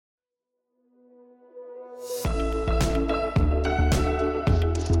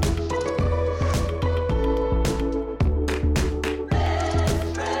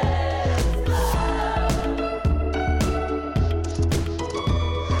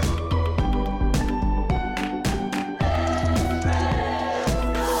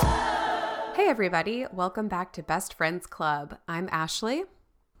everybody. Welcome back to Best Friends Club. I'm Ashley.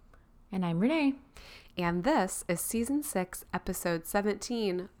 And I'm Renee. And this is Season 6, Episode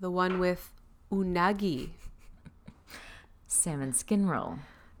 17, the one with unagi. Salmon skin roll.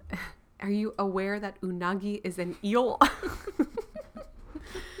 Are you aware that unagi is an eel?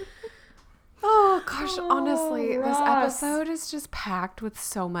 Oh, gosh, honestly, Ross. This episode is just packed with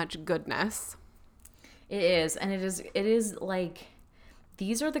so much goodness. It is. And it is like,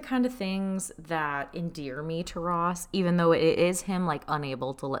 these are the kind of things that endear me to Ross, even though it is him like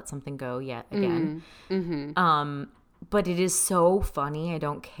unable to let something go yet again. But it is so funny. I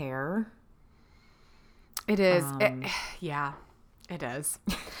don't care. It is. Yeah, it is.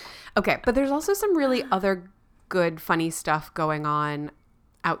 Okay, but there's also some really other good, funny stuff going on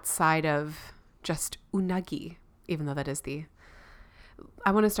outside of just unagi, even though that is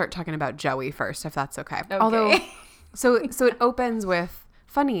I want to start talking about Joey first, if that's okay. Although, so it opens with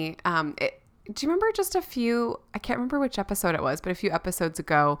funny. Do you remember just I can't remember which episode it was, but a few episodes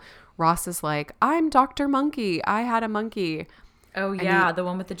ago, Ross is like, I'm Dr. Monkey. I had a monkey. Oh, yeah, the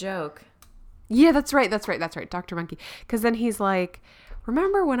one with the joke. Yeah, that's right. Dr. Monkey. Because then he's like,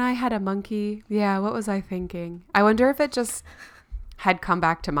 remember when I had a monkey? Yeah, what was I thinking? I wonder if it just had come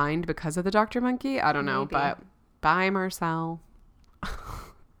back to mind because of the Dr. Monkey. I don't know, but bye, Marcel.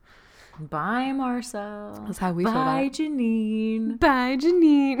 Bye, Marcel. That's how we feel about it. Janine. Bye,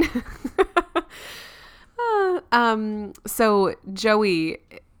 Janine. So Joey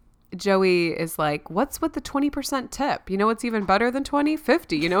is like, what's with the 20% tip? You know what's even better than 20?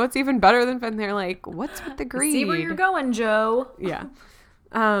 50. You know what's even better than, and they're like, what's with the greed? See where you're going, Joe. Yeah.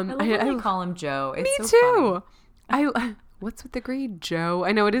 I love when they call him Joe. It's me so too. Funny. What's with the greed, Joe?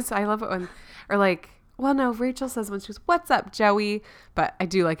 I know it is. I love it when, or like, well, no, Rachel says when she goes, what's up, Joey? But I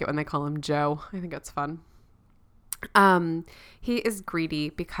do like it when they call him Joe. I think it's fun. He is greedy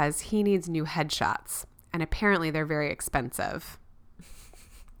because he needs new headshots, and apparently they're very expensive.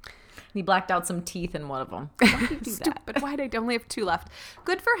 He blacked out some teeth in one of them. Why did he do that? But why did I only have 2 left?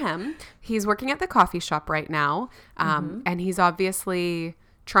 Good for him. He's working at the coffee shop right now, and he's obviously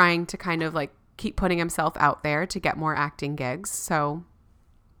trying to kind of like keep putting himself out there to get more acting gigs. So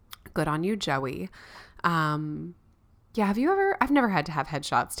good on you, Joey. Yeah, I've never had to have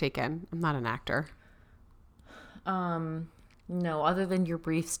headshots taken. I'm not an actor. No, other than your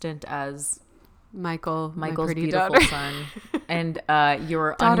brief stint as Michael's beautiful daughter. son and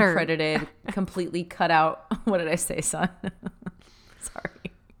your Daughter. uncredited, completely cut out. What did I say, son?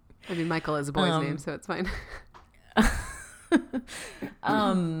 Sorry. I mean, Michael is a boy's name, so it's fine.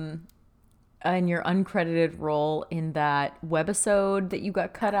 And your uncredited role in that webisode that you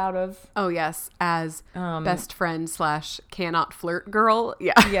got cut out of. Oh, yes. As best friend / cannot flirt girl.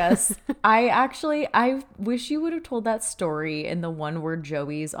 Yeah. Yes. I wish you would have told that story in the one where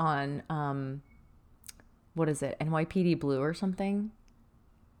Joey's on, what is it? NYPD Blue or something?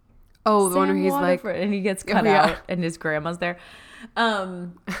 Oh, the one where he's like, and he gets cut out and his grandma's there. That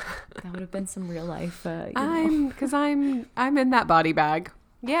would have been some real life. because I'm in that body bag.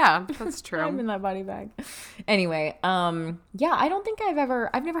 Yeah, that's true. I'm in that body bag. Anyway, yeah, I don't think I've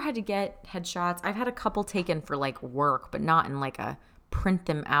never had to get headshots. I've had a couple taken for like work, but not in like a print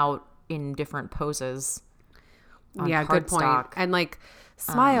them out in different poses. Yeah, good point. Stock. And like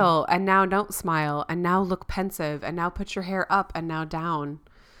smile and now don't smile and now look pensive and now put your hair up and now down.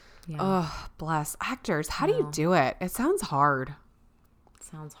 Yeah. Oh, bless. Actors, how do you do it? It sounds hard.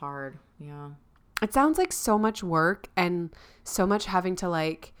 Sounds hard. Yeah. It sounds like so much work and so much having to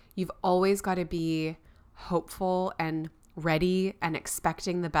like, you've always got to be hopeful and ready and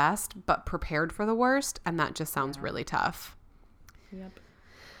expecting the best, but prepared for the worst. And that just sounds really tough. Yep.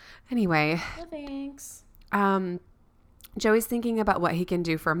 Anyway. Well, thanks. Joey's thinking about what he can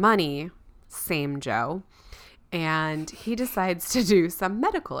do for money. Same Joe. And he decides to do some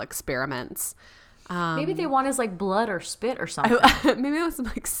medical experiments. Maybe they want his like blood or spit or something. Maybe it was some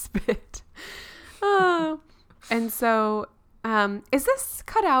like spit. Oh. And so, is this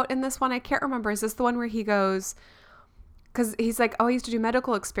cut out in this one? I can't remember. Is this the one where he goes, because he's like, oh, I used to do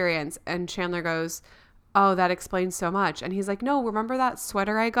medical experience. And Chandler goes, oh, that explains so much. And he's like, no, remember that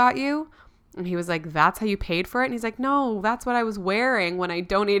sweater I got you? And he was like, that's how you paid for it? And he's like, no, that's what I was wearing when I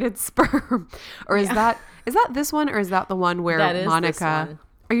donated sperm. Or is that this one? Or is that the one where that is Monica, this one.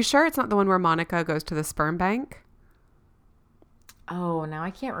 Are you sure it's not the one where Monica goes to the sperm bank? Oh, now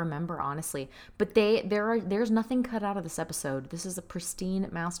I can't remember, honestly. But there's nothing cut out of this episode. This is a pristine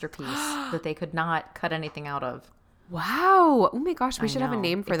masterpiece that they could not cut anything out of. Wow. Oh my gosh, we should have a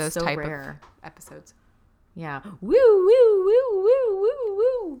name for It's those so type rare. of episodes. Yeah. Woo, woo, woo, woo, woo,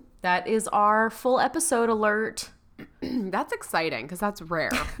 woo. That is our full episode alert. That's exciting because that's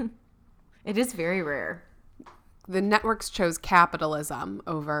rare. It is very rare. The networks chose capitalism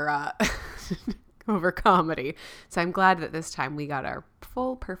over over comedy. So I'm glad that this time we got our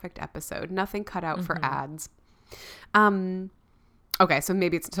full perfect episode. Nothing cut out for ads. Okay, so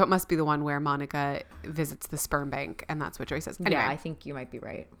it must be the one where Monica visits the sperm bank, and that's what Joey says. Anyway, Yeah, I think you might be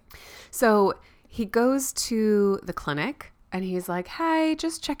right. so he goes to the clinic, and he's like, "Hey,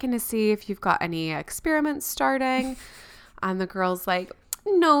 just checking to see if you've got any experiments starting." And the girl's like,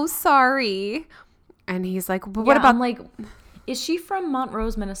 "No, sorry." And he's like, "But what about?" I'm like, is she from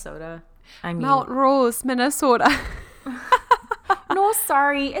Montrose, Minnesota? I mean, Mount Rose, Minnesota. no,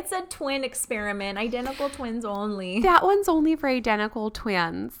 sorry. It's a twin experiment. Identical twins only. That one's only for identical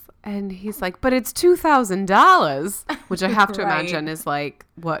twins. And he's like, but it's $2,000, which I have to Right. imagine is like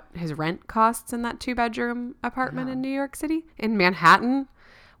what his rent costs in that 2-bedroom apartment in New York City, in Manhattan.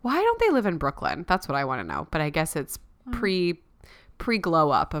 Why don't they live in Brooklyn? That's what I want to know. But I guess it's pre glow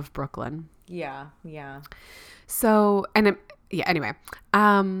up of Brooklyn. Yeah. So, anyway.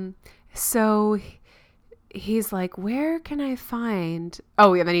 So he's like, where can I find?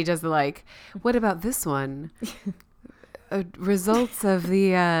 Oh, yeah. Then he does the like, what about this one? Results of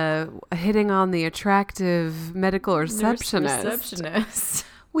the hitting on the attractive medical receptionist.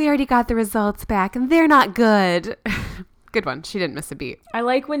 We already got the results back and they're not good. Good one. She didn't miss a beat. I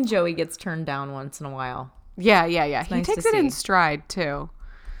like when Joey gets turned down once in a while. Yeah. He nice takes to it in see. stride too.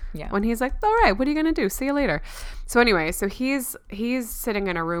 Yeah. When he's like, all right, what are you going to do? See you later. So anyway, so he's sitting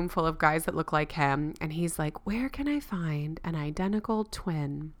in a room full of guys that look like him. And he's like, where can I find an identical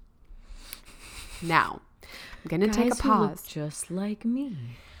twin? Now, I'm going to take a Guys who look pause. just like me.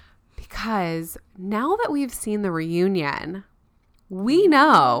 Because now that we've seen the reunion, we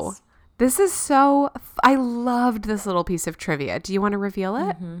know this is so... I loved this little piece of trivia. Do you want to reveal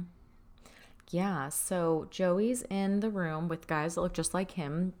it? Yeah, so Joey's in the room with guys that look just like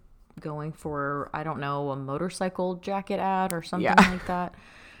him going for, I don't know, a motorcycle jacket ad or something like that.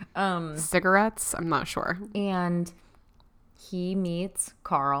 Cigarettes? I'm not sure. And he meets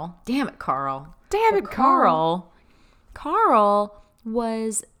Carl. Damn it, Carl. Damn it, Carl. Carl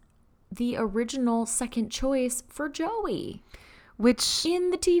was the original second choice for Joey Which... in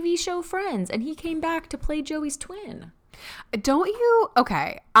the TV show Friends, and he came back to play Joey's twin. Don't you?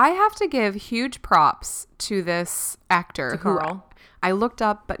 Okay, I have to give huge props to this actor. who Carl. I looked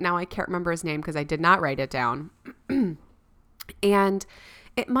up, but now I can't remember his name because I did not write it down. And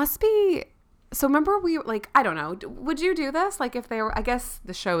it must be... So remember I don't know, would you do this? Like if they were... I guess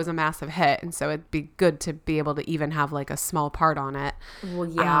the show is a massive hit, and so it'd be good to be able to even have like a small part on it. Well,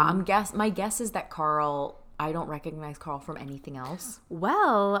 yeah, my guess is that Carl... I don't recognize Carl from anything else.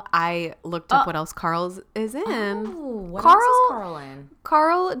 Well, I looked up what else Carl is in. Oh, what else is Carl in?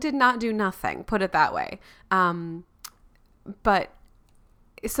 Carl did not do nothing, put it that way. But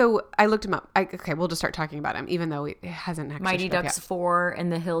so I looked him up. Okay, we'll just start talking about him, even though it hasn't actually Mighty showed up Ducks yet. 4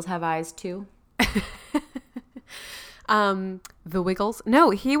 and The Hills Have Eyes 2. The Wiggles. No,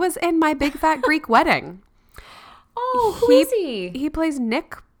 he was in My Big Fat Greek Wedding. Oh, who is he? He plays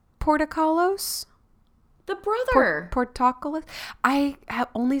Nick Portokalos. The brother. Portokalos. I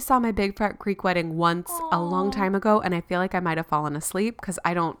only saw My Big Fat Greek Wedding once a long time ago, and I feel like I might have fallen asleep because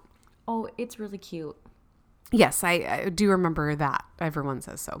I don't. Oh, it's really cute. Yes, I do remember that. Everyone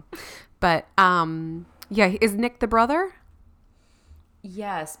says so. But yeah, is Nick the brother?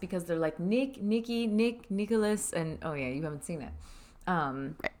 Yes, because they're like Nick, Nikki, Nick, Nicholas, and oh yeah, you haven't seen it.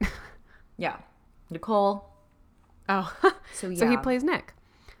 Right. Yeah, Nicole. Oh, So yeah, so he plays Nick.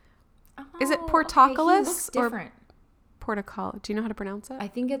 Is it Oh, okay, Portokalos he looks or different. Portokalos? Do you know how to pronounce it? I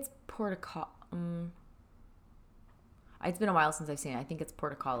think it's it's been a while since I've seen it. I think it's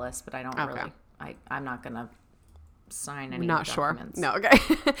Portokalos, but I don't Okay. really. I'm not gonna sign any. Not of the sure. documents. No, okay.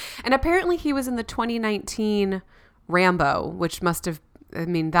 And apparently he was in the 2019 Rambo, which must have, I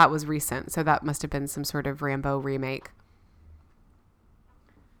mean, that was recent. So that must have been some sort of Rambo remake.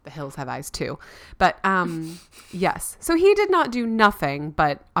 The Hills Have Eyes too. But yes. So he did not do nothing,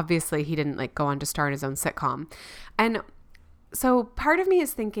 but obviously he didn't like go on to star in his own sitcom. And so part of me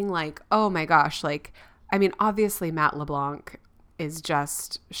is thinking like, oh my gosh, like, I mean, obviously Matt LeBlanc is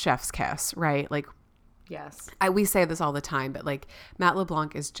just chef's kiss, right? Like, Yes. we say this all the time, but like Matt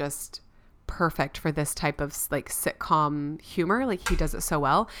LeBlanc is just perfect for this type of like sitcom humor. Like he does it so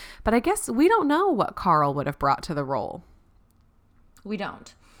well. But I guess we don't know what Carl would have brought to the role. We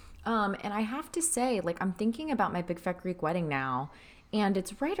don't. And I have to say, like, I'm thinking about My Big Fat Greek Wedding now, and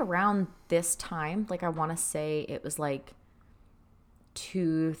it's right around this time. Like, I want to say it was like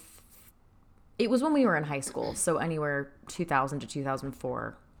it was when we were in high school. So anywhere 2000 to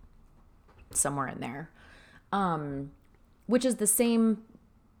 2004, somewhere in there. Which is the same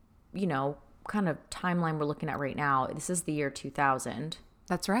kind of timeline we're looking at right now, this is the year 2000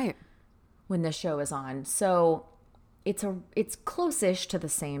 That's right. when the show is on. So it's close-ish to the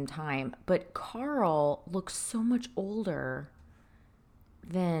same time, but Carl looks so much older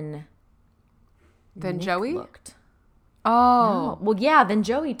than Nick Joey looked. Oh, Well, yeah, than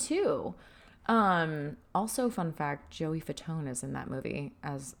Joey too. Also, fun fact, Joey Fatone is in that movie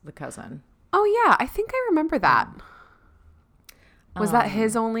as the cousin. Oh yeah, I think I remember that. Was that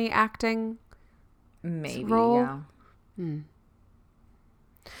his only acting Maybe, role? yeah.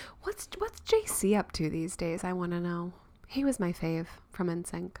 What's JC up to these days? I want to know. He was my fave from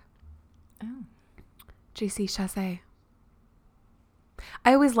NSYNC. Oh. JC Chasez.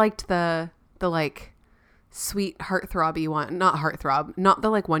 I always liked the like sweet heartthrobby one. Not heartthrob. Not the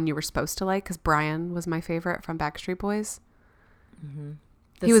like one you were supposed to like, because Brian was my favorite from Backstreet Boys. Mm-hmm.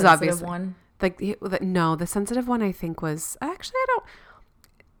 He was obviously one. No, the sensitive one I think was actually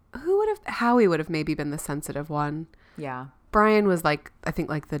Howie would have maybe been the sensitive one. Yeah. Brian was like, I think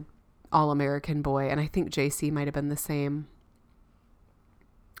like the all-American boy, and I think JC might have been the same.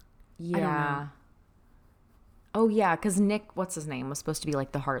 Yeah. Oh yeah, because Nick, what's his name, was supposed to be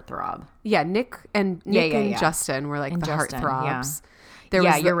like the heartthrob. Yeah, Nick and Justin were like and the Justin, heartthrobs.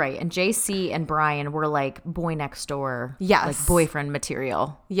 Yeah. You're right. And JC and Brian were like boy next door. Yes. Like boyfriend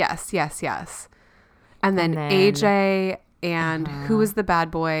material. Yes. And then AJ and who was the bad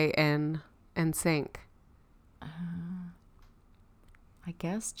boy in NSYNC? I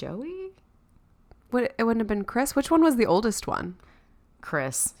guess Joey? It wouldn't have been Chris? Which one was the oldest one?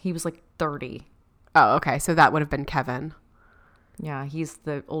 Chris. He was like 30. Oh, okay. So that would have been Kevin. Yeah, he's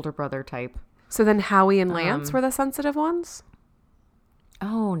the older brother type. So then Howie and Lance were the sensitive ones?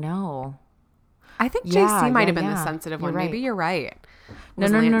 Oh, no. I think JC might have been the sensitive one. Right. Maybe you're right. No.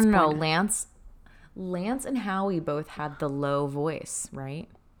 Lance and Howie both had the low voice, right?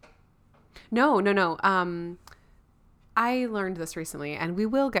 No. I learned this recently, and we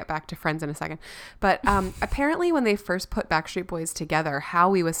will get back to Friends in a second. But apparently when they first put Backstreet Boys together,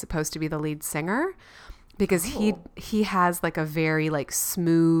 Howie was supposed to be the lead singer because he has like a very like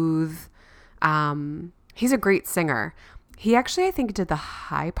smooth, he's a great singer. He actually, I think, did the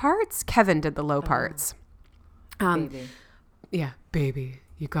high parts. Kevin did the low parts. Baby. Yeah, baby,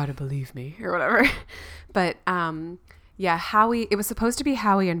 you gotta believe me, or whatever. But yeah, Howie, it was supposed to be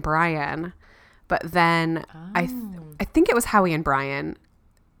Howie and Brian, but then I think it was Howie and Brian.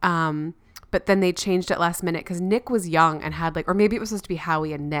 But then they changed it last minute because Nick was young and had like, or maybe it was supposed to be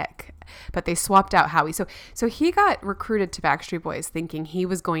Howie and Nick, but they swapped out Howie. So he got recruited to Backstreet Boys thinking he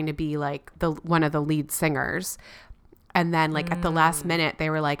was going to be like one of the lead singers. And then like at the last minute, they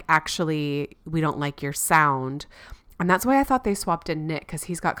were like, actually, we don't like your sound. And that's why I thought they swapped in Nick, because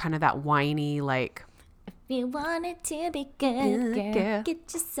he's got kind of that whiny, like. If you want it to be good, girl,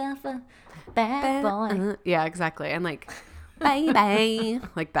 get yourself a bad boy. Yeah, exactly. And like, bye,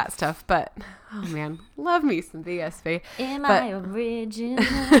 like that stuff. But, oh man, love me some VSV. Am I original?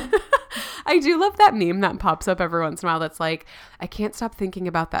 I do love that meme that pops up every once in a while that's like, I can't stop thinking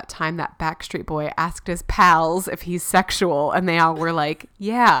about that time that Backstreet Boy asked his pals if he's sexual, and they all were like,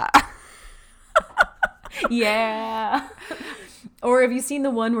 yeah. Yeah. Or have you seen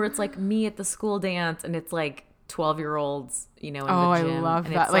the one where it's like me at the school dance and it's like 12-year-olds, in the gym? I love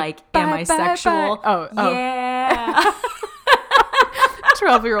and that. It's like, am I sexual? Oh. Yeah.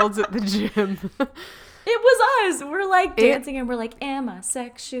 12-year-olds at the gym. It was us. We're like dancing and we're like, am I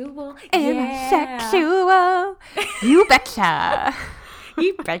sexual? Am I sexual? You betcha.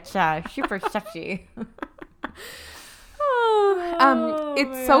 You betcha. Super sexy.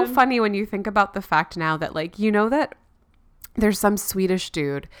 It's so funny when you think about the fact now that like, that there's some Swedish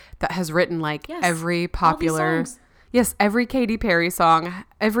dude that has written like every popular, every Katy Perry song,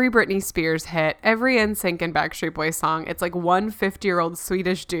 every Britney Spears hit, every NSYNC and Backstreet Boys song. It's like one 50-year-old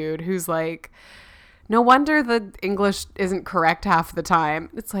Swedish dude who's like, no wonder the English isn't correct half the time.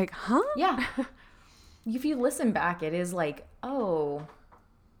 It's like, huh? Yeah. If you listen back, it is like, oh,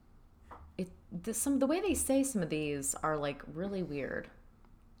 the way they say some of these are like really weird.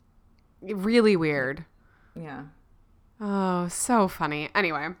 Really weird. Yeah. Oh, so funny.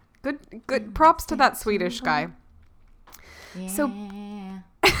 Anyway, good props to that Swedish guy. Yeah.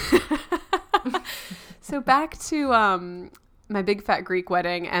 So back to my big fat Greek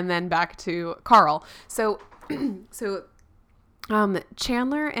wedding, and then back to Carl. So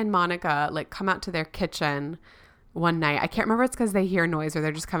Chandler and Monica like come out to their kitchen one night. I can't remember if it's because they hear noise or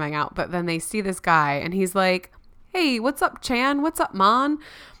they're just coming out, but then they see this guy and he's like, hey, what's up, Chan? What's up, Mon?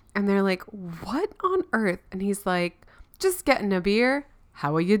 And they're like, what on earth? And he's like, just getting a beer.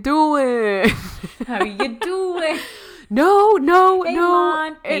 How are you doing? How are you doing? No, Hey, no.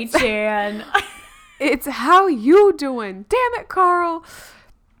 Mon. Hey, Chan. It's how you doing? Damn it, Carl.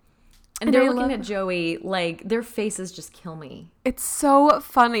 And they're looking at Joey like their faces just kill me. It's so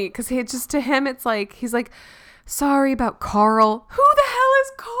funny because to him, it's like, he's like, sorry about Carl. Who the hell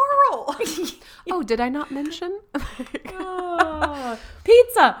is Carl? Oh, did I not mention?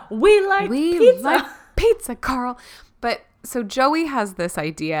 Pizza. We like pizza, Carl. But so Joey has this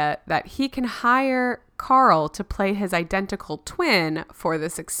idea that he can hire Carl to play his identical twin for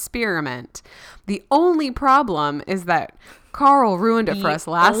this experiment. The only problem is that Carl ruined it for us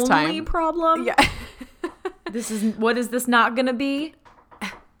last time. The only problem? Yeah. What is this not going to be?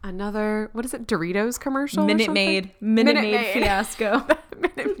 Another, what is it, Doritos commercial? Minute Maid fiasco.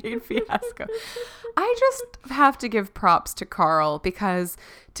 Minute Maid fiasco. I just have to give props to Carl because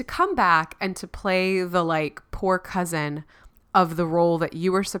to come back and to play the like poor cousin of the role that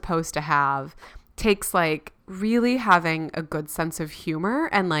you were supposed to have takes like really having a good sense of humor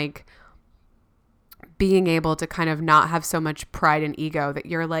and like being able to kind of not have so much pride and ego that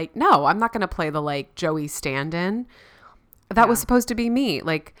you're like, no, I'm not going to play the like Joey stand-in. That was supposed to be me.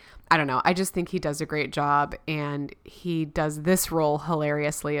 Like, I don't know. I just think he does a great job and he does this role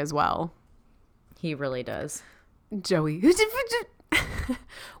hilariously as well. He really does. Joey.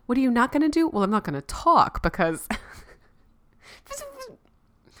 What are you not going to do? Well, I'm not going to talk because...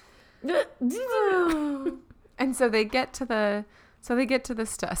 And so they get to the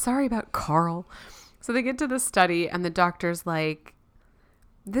sorry about Carl. So they get to the study and the doctor's like,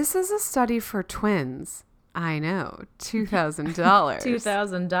 this is a study for twins. I know, $2,000.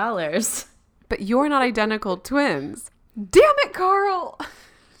 $2,000. But you're not identical twins. Damn it, Carl.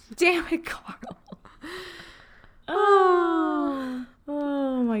 Damn it, Carl. Oh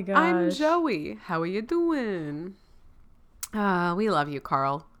my gosh. I'm Joey. How are you doing? We love you,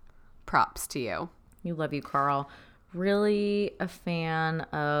 Carl. Props to you. You love you, Carl. Really a fan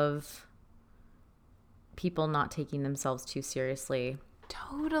of people not taking themselves too seriously.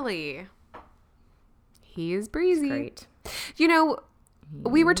 Totally. He is breezy. Great. You know,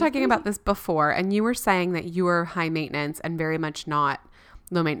 we were talking about this before, and you were saying that you were high maintenance and very much not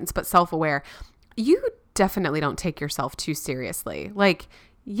low maintenance, but self-aware. You definitely don't take yourself too seriously. Like,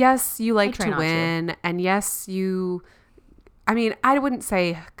 yes, you like to win, and yes, I mean, I wouldn't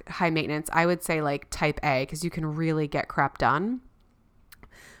say high maintenance. I would say like type A, because you can really get crap done,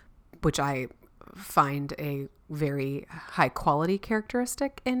 which I find a very high quality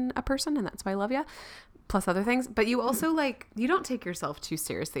characteristic in a person, and that's why I love you. Plus other things. But you also like, you don't take yourself too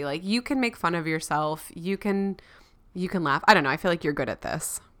seriously. Like, you can make fun of yourself. You can laugh. I don't know. I feel like you're good at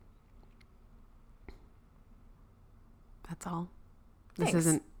this. That's all.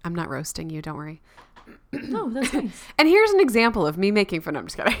 Thanks. I'm not roasting you. Don't worry. No, that's nice. And here's an example of me making fun. I'm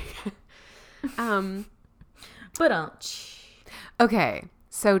just kidding. Okay.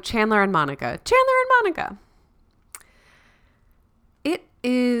 So Chandler and Monica. It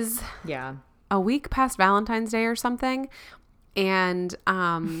is a week past Valentine's Day or something. And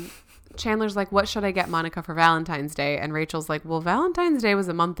Chandler's like, what should I get Monica for Valentine's Day? And Rachel's like, well, Valentine's Day was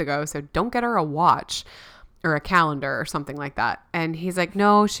a month ago, so don't get her a watch or a calendar or something like that. And he's like,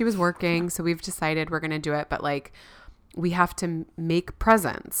 no, she was working, so we've decided we're going to do it. But like, we have to make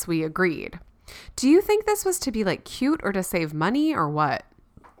presents. We agreed. Do you think this was to be like cute or to save money or what?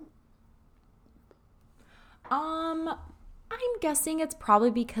 I'm guessing it's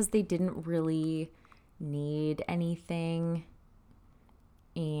probably because they didn't really need anything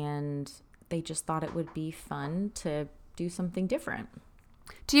and they just thought it would be fun to do something different.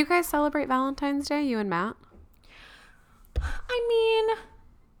 Do you guys celebrate Valentine's Day, you and Matt? I mean,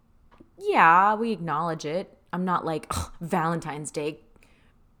 yeah, we acknowledge it. I'm not like, oh, Valentine's Day,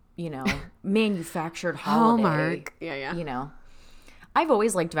 manufactured holiday. Hallmark. Yeah. I've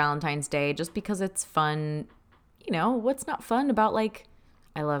always liked Valentine's Day just because it's fun. What's not fun about like,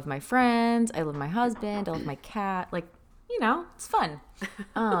 I love my friends, I love my husband, I love my cat. Like, it's fun.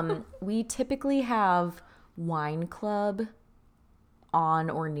 We typically have wine club on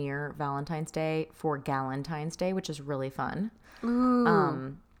or near Valentine's Day for Galentine's Day, which is really fun.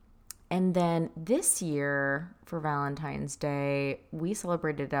 Ooh. And then this year for Valentine's Day, we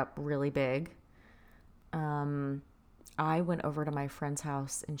celebrated it up really big. I went over to my friend's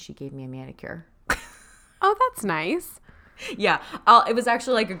house and she gave me a manicure. Oh, that's nice. Yeah. It was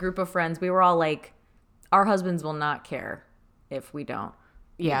actually like a group of friends. We were all like, our husbands will not care if we don't.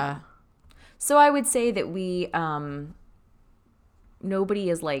 Yeah. So I would say that we,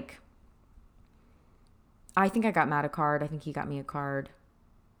 nobody is like, I think I got Matt a card. I think he got me a card.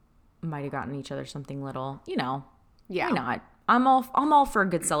 Might have gotten each other something little, Yeah. Why not? I'm all for a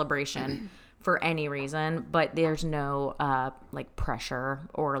good celebration. for any reason, but there's no like pressure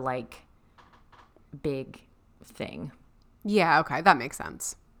or like big thing. Yeah, okay, that makes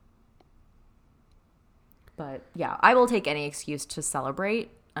sense. But yeah, I will take any excuse to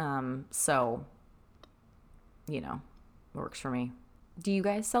celebrate. So, it works for me. Do you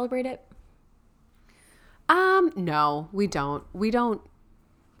guys celebrate it? No, we don't.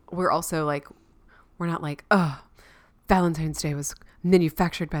 We're also like, we're not like, oh, Valentine's Day was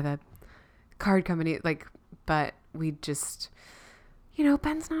manufactured by the card company. Like, but we just,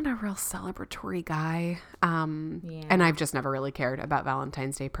 Ben's not a real celebratory guy. And I've just never really cared about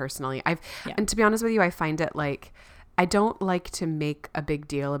Valentine's Day personally. And to be honest with you, I find it like, I don't like to make a big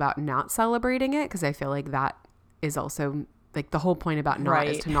deal about not celebrating it, because I feel like that is also like the whole point about not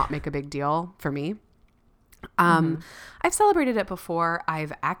is to not make a big deal for me. I've celebrated it before.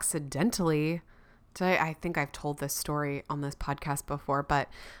 I've accidentally, I think I've told this story on this podcast before, but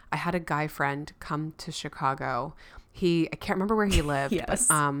I had a guy friend come to Chicago. I can't remember where he lived, yes.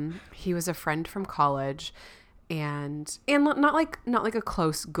 but he was a friend from college, and not like a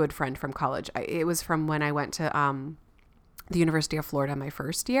close good friend from college. It was from when I went to the University of Florida my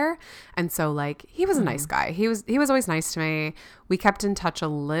first year. And so like he was a nice guy. He was always nice to me. We kept in touch a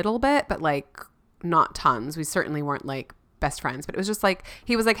little bit, but like not tons. We certainly weren't like best friends, but it was just like,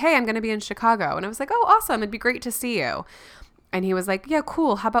 he was like, hey, I'm going to be in Chicago. And I was like, oh, awesome. It'd be great to see you. And he was like, yeah,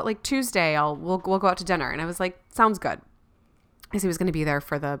 cool. How about like Tuesday? We'll go out to dinner. And I was like, sounds good. Because he was going to be there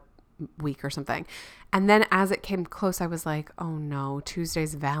for the week or something. And then as it came close, I was like, oh no,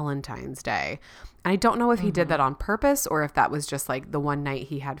 Tuesday's Valentine's Day. And I don't know if he did that on purpose or if that was just like the one night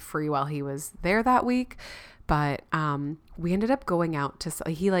he had free while he was there that week. But we ended up going out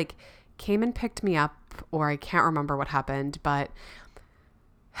to, he like came and picked me up, or I can't remember what happened, but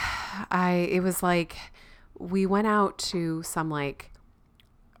it was like, we went out to some like,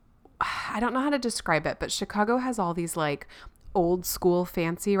 I don't know how to describe it, but Chicago has all these like old school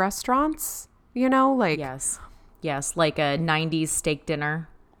fancy restaurants, like yes, like a 90s steak dinner.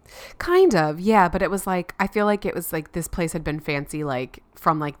 Kind of, yeah, but it was like, I feel like it was like this place had been fancy like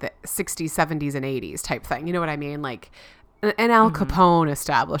from like the 60s, 70s, and 80s type thing. You know what I mean? Like an Al Capone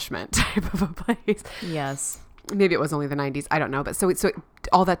establishment type of a place. Yes. Maybe it was only the 90s. I don't know. But so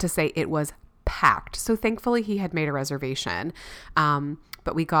all that to say, it was packed. So thankfully he had made a reservation.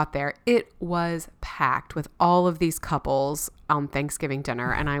 But we got there. It was packed with all of these couples on Thanksgiving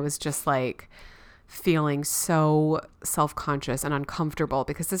dinner. And I was just like feeling so self-conscious and uncomfortable,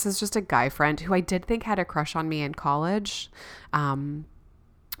 because this is just a guy friend who I did think had a crush on me in college.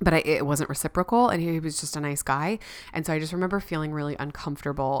 But it wasn't reciprocal, and he was just a nice guy. And so I just remember feeling really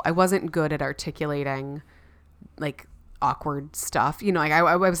uncomfortable. I wasn't good at articulating like awkward stuff. Like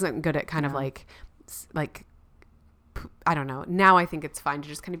I wasn't good at kind of like I don't know. Now I think it's fine to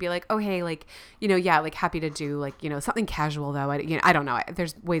just kind of be like, oh, hey, like, yeah, like happy to do like, something casual though. I don't know.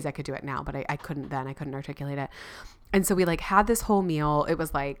 There's ways I could do it now, but I couldn't then. I couldn't articulate it. And so we like had this whole meal. It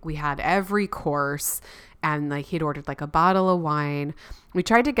was like we had every course, and like he'd ordered like a bottle of wine. We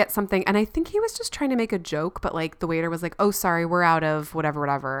tried to get something, and I think he was just trying to make a joke, but like the waiter was like, oh, sorry, we're out of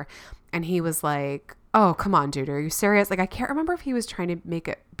whatever. And he was like, oh, come on, dude, are you serious? Like, I can't remember if he was trying to make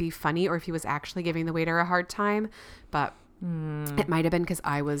it be funny or if he was actually giving the waiter a hard time, but it might have been because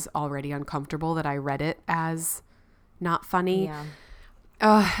I was already uncomfortable that I read it as not funny. Yeah.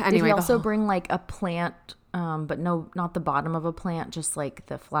 Anyway, did he also bring like a plant, but no, not the bottom of a plant, just like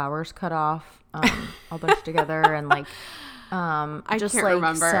the flowers cut off, all bunched together, and like I just can't like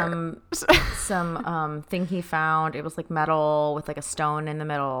remember. some thing he found. It was like metal with like a stone in the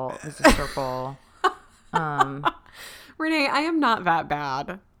middle. It was a circle. Renee, I am not that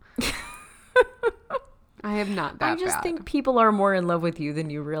bad. I am not that bad. I just think people are more in love with you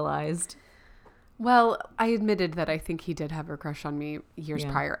than you realized. Well, I admitted that I think he did have a crush on me years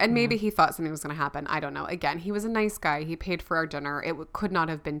prior. And maybe he thought something was going to happen. I don't know. Again, he was a nice guy. He paid for our dinner. It could not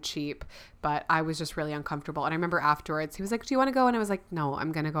have been cheap, but I was just really uncomfortable. And I remember afterwards, he was like, do you want to go? And I was like, no,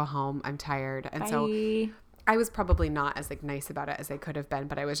 I'm going to go home. I'm tired. And so I was probably not as like nice about it as I could have been,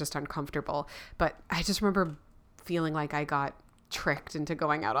 but I was just uncomfortable. But I just remember feeling like I got tricked into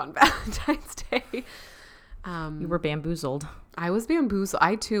going out on Valentine's Day. You were bamboozled. I was bamboozled.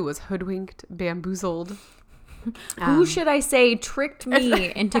 I too was hoodwinked, bamboozled. Who should I say tricked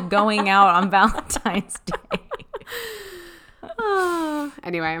me into going out on Valentine's Day?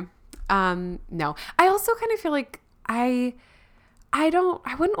 Anyway, no. I also kind of feel like I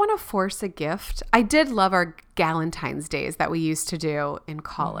wouldn't want to force a gift. I did love our Galentine's days that we used to do in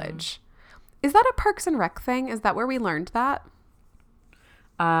college. Is that a Parks and Rec thing? Is that where we learned that?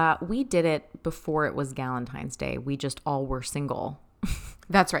 We did it before it was Galentine's Day. We just all were single.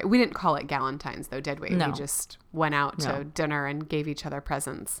 That's right. We didn't call it Galentine's though, did we? No. We just went out to dinner and gave each other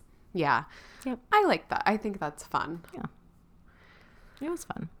presents. Yeah. Yep. I like that. I think that's fun. Yeah. It was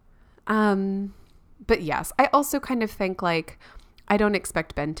fun. But yes, I also kind of think like I don't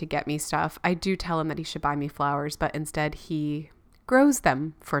expect Ben to get me stuff. I do tell him that he should buy me flowers, but instead he grows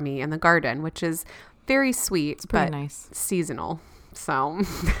them for me in the garden, which is very sweet, but nice. Seasonal. So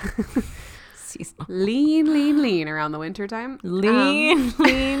Seasonal. lean around the wintertime. Lean.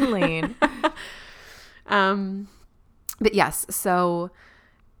 But yes, so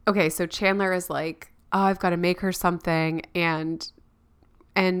okay, so Chandler is like, oh, I've got to make her something, and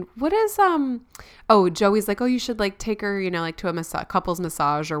what is Joey's like, oh, you should like take her, like to a couples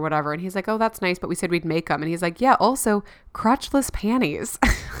massage or whatever, and he's like, oh, that's nice, but we said we'd make them, and he's like, yeah, also crotchless panties.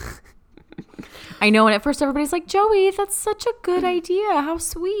 I know, and at first everybody's like, Joey, that's such a good idea, how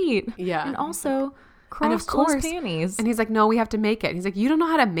sweet. Yeah. And also And of course, panties. And he's like, no, we have to make it. And he's like, you don't know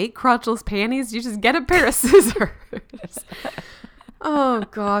how to make crotchless panties? You just get a pair of scissors. Oh,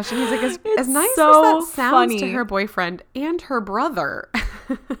 gosh. And he's like, as nice so as that sounds funny to her boyfriend and her brother.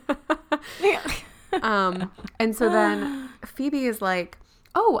 And so then Phoebe is like,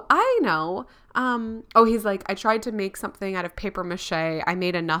 oh, I know. He's like, I tried to make something out of paper mache. I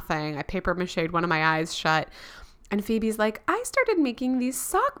made a nothing. I paper mached one of my eyes shut. And Phoebe's like, I started making these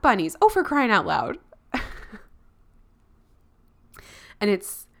sock bunnies. Oh, for crying out loud. And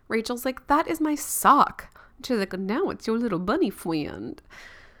Rachel's like, that is my sock. And she's like, now it's your little bunny friend.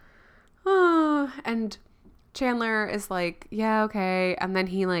 And Chandler is like, yeah, okay. And then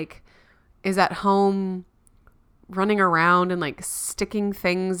he like is at home running around and like sticking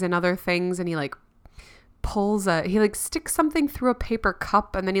things in other things. And he like sticks something through a paper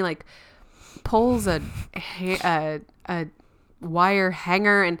cup. And then he like pulls a wire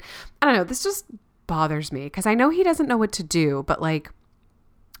hanger. And I don't know, this just bothers me because I know he doesn't know what to do, but like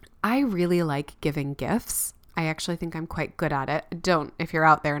I really like giving gifts. I actually think I'm quite good at it. If you're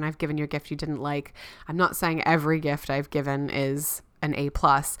out there and I've given you a gift you didn't like, I'm not saying every gift I've given is an A+,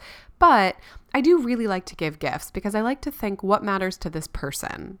 but I do really like to give gifts because I like to think what matters to this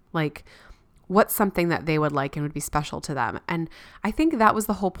person. Like what's something that they would like and would be special to them. And I think that was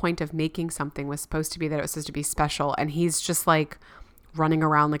the whole point of making something, was supposed to be that it was supposed to be special. And he's just like running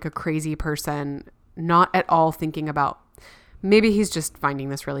around like a crazy person, not at all thinking about, maybe he's just finding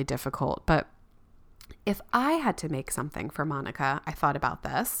this really difficult. But if I had to make something for Monica, I thought about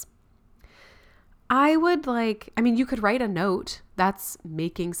this. I would you could write a note. That's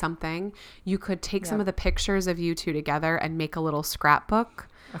making something. You could take some of the pictures of you two together and make a little scrapbook.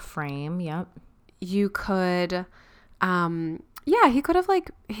 A frame, yep. You could, he could have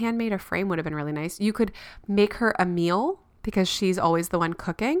like handmade a frame, would have been really nice. You could make her a meal because she's always the one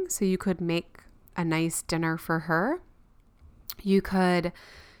cooking. So you could make a nice dinner for her. You could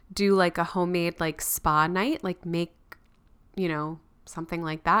do like a homemade like spa night, like make, something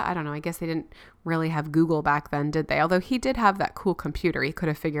like that. I don't know. I guess they didn't really have Google back then, did they? Although he did have that cool computer. He could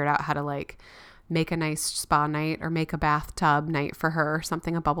have figured out how to like make a nice spa night or make a bathtub night for her or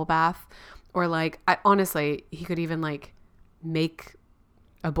something, a bubble bath. Or like, honestly, he could even like make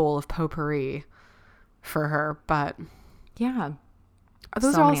a bowl of potpourri for her. But yeah,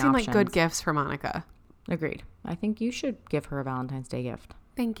 those all seem like good gifts for Monica. Agreed. I think you should give her a Valentine's Day gift.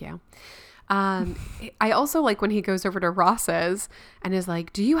 Thank you. I also like when he goes over to Ross's and is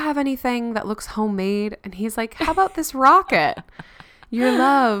like, do you have anything that looks homemade? And he's like, how about this rocket? Your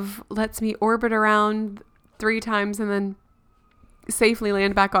love lets me orbit around 3 times and then safely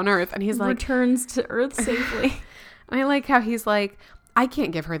land back on Earth. And he's like, returns to Earth safely. And I like how he's like, I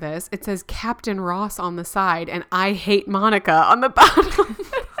can't give her this. It says Captain Ross on the side and I hate Monica on the bottom.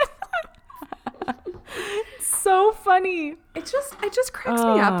 So funny. It just cracks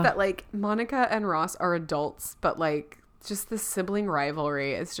me up that like Monica and Ross are adults, but like just the sibling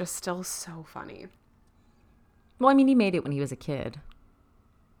rivalry is just still so funny. Well, I mean, he made it when he was a kid.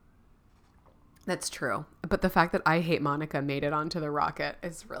 That's true. But the fact that I hate Monica made it onto the rocket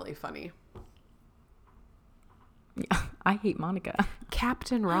is really funny. Yeah, I hate Monica.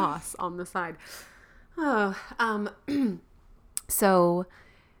 Captain Ross on the side. Oh,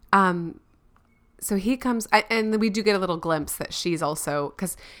 So he comes, and we do get a little glimpse that she's also,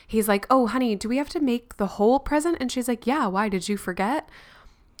 because he's like, oh, honey, do we have to make the whole present? And she's like, yeah, why? Did you forget?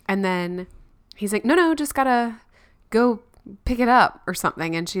 And then he's like, no, just gotta go pick it up or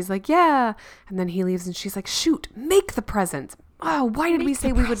something. And she's like, yeah. And then he leaves and she's like, shoot, make the presents. Oh, why did we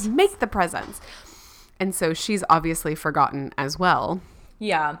say we would make the presents? And so she's obviously forgotten as well.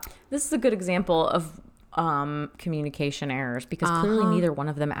 Yeah. This is a good example of communication errors because clearly neither one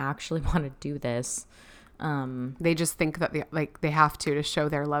of them actually want to do this. They just think that they have to show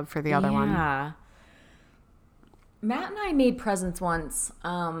their love for the other one. Yeah. Matt and I made presents once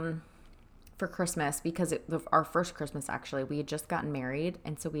for Christmas because our first Christmas, actually, we had just gotten married.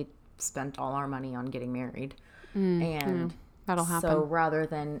 And so we spent all our money on getting married. And that'll happen. So rather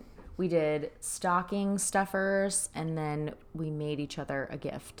than, we did stocking stuffers and then we made each other a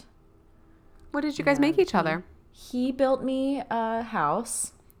gift. What did you guys make each other? He built me a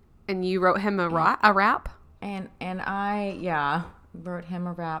house. And you wrote him a rap? And I, wrote him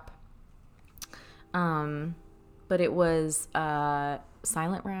a rap. But it was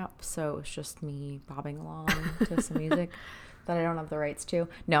silent rap, so it was just me bobbing along to some music that I don't have the rights to.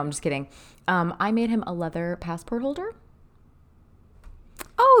 No, I'm just kidding. I made him a leather passport holder.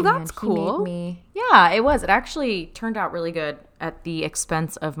 Oh, that's cool. Yeah, it was. It actually turned out really good at the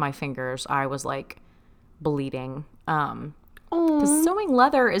expense of my fingers. I was like bleeding. Because sewing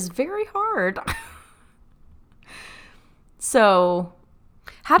leather is very hard. So,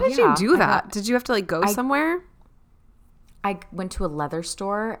 how did you do that? Did you have to go somewhere? I went to a leather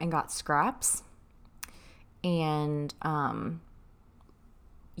store and got scraps and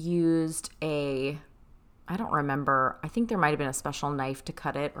used I don't remember. I think there might have been a special knife to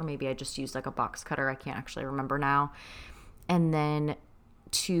cut it, or maybe I just used a box cutter. I can't actually remember now. And then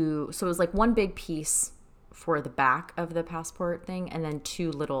so it was one big piece for the back of the passport thing and then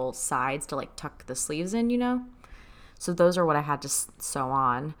two little sides to tuck the sleeves in, So those are what I had to sew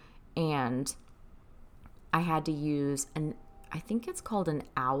on. And I had to use I think it's called an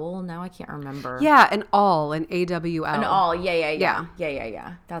owl. Now I can't remember. Yeah, an awl, an AWL. An awl,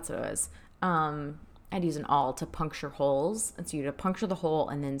 yeah. That's what it was. I'd use an awl to puncture holes. And so you had to puncture the hole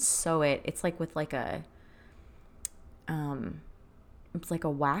and then sew it. It's with it's like a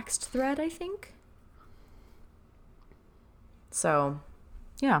waxed thread, I think. So,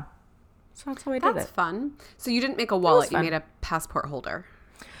 yeah. So that's how I did it. That's fun. So you didn't make a wallet. You made a passport holder.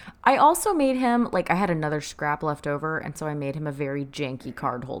 I also made him, I had another scrap left over, and so I made him a very janky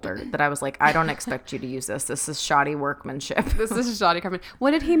card holder that I was like, I don't expect you to use this. This is shoddy workmanship. This is shoddy workmanship.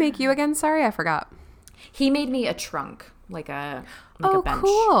 What did he make you again? Sorry, I forgot. He made me a trunk, a bench.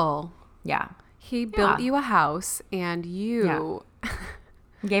 Cool. Yeah. He built you a house, and you... Yeah.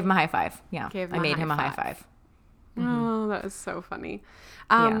 Gave him a high five. Yeah. I made him a high five. Oh, that is so funny.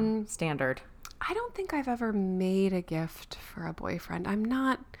 Standard. I don't think I've ever made a gift for a boyfriend. I'm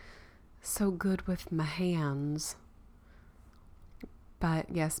not so good with my hands. But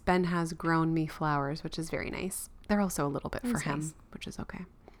yes, Ben has grown me flowers, which is very nice. They're also a little bit for him, which is okay.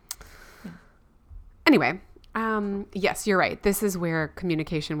 Yeah. Anyway, yes, you're right. This is where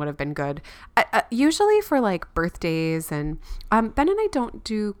communication would have been good. Usually for birthdays and Ben and I don't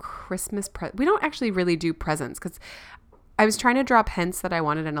do Christmas we don't actually really do presents because I was trying to drop hints that I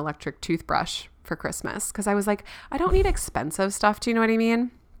wanted an electric toothbrush for Christmas because I was like, I don't need expensive stuff. Do you know what I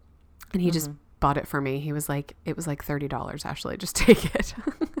mean? And he just bought it for me. He was like, it was $30, Ashley. Just take it.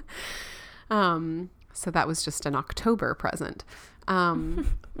 So that was just an October present.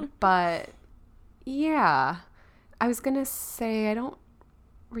 But yeah, I was going to say, I don't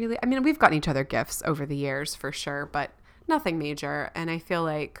really, we've gotten each other gifts over the years for sure, but nothing major. And I feel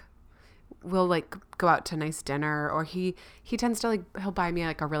like we'll go out to a nice dinner, or he tends to he'll buy me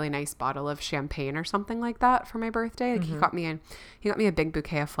a really nice bottle of champagne or something like that for my birthday. He got me a big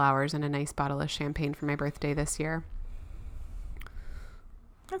bouquet of flowers and a nice bottle of champagne for my birthday this year.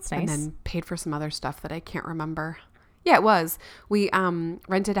 That's nice. And then paid for some other stuff that I can't remember. Yeah, it was. We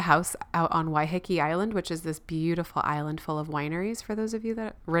rented a house out on Waiheke Island, which is this beautiful island full of wineries. For those of you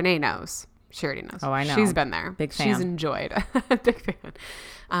that Renee knows. She already knows. Oh, I know. She's been there. Big fan. She's enjoyed. Big fan.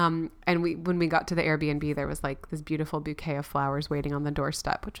 And when we got to the Airbnb, there was this beautiful bouquet of flowers waiting on the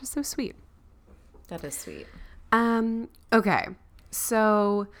doorstep, which was so sweet. That is sweet. Okay.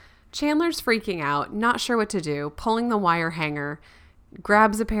 So Chandler's freaking out, not sure what to do, pulling the wire hanger,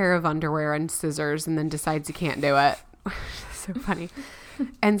 grabs a pair of underwear and scissors, and then decides he can't do it. So funny.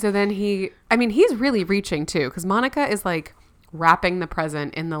 And so then he's really reaching too, because Monica is wrapping the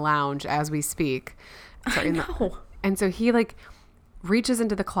present in the lounge as we speak. And so he reaches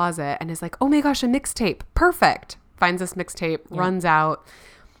into the closet and is like, oh my gosh, a mixtape. Perfect. Finds this mixtape, runs out.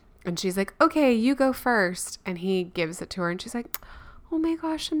 And she's like, okay, you go first. And he gives it to her and she's like, oh my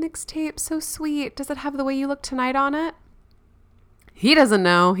gosh, a mixtape. So sweet. Does it have The Way You Look Tonight on it? He doesn't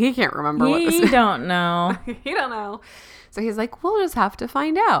know. He can't remember what this is. He don't know. He don't know. So he's like, we'll just have to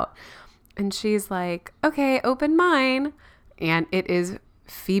find out. And she's like, okay, open mine. And it is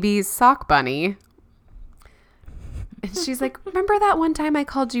Phoebe's sock bunny. And she's like, remember that one time I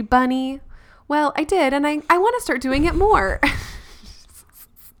called you bunny? Well, I did. And I want to start doing it more.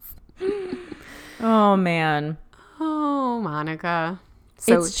 Oh, man. Oh, Monica.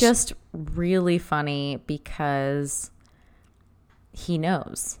 So it's just really funny because he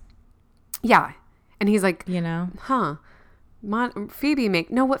knows. Yeah. And he's like, you know, huh. What Phoebe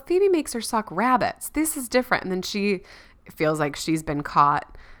makes her suck rabbits. This is different. And then she feels like she's been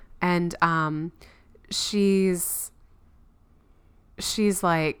caught. And she's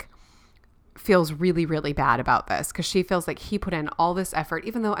like, feels really, really bad about this because she feels like he put in all this effort,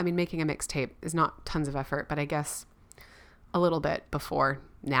 even though, I mean, making a mixtape is not tons of effort, but I guess a little bit before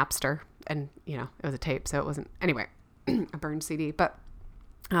Napster. And, you know, it was a tape, so it wasn't, anyway, a burned CD. But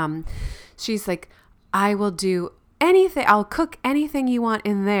she's like, I will do anything. I'll cook anything you want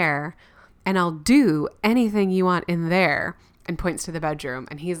in there, and I'll do anything you want in there, and points to the bedroom.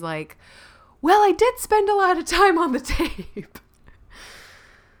 And he's like, well, I did spend a lot of time on the tape.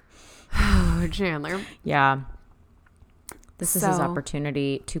 Oh, Chandler. Yeah. This is his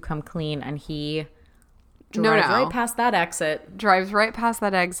opportunity to come clean, and he drives right past that exit. Drives right past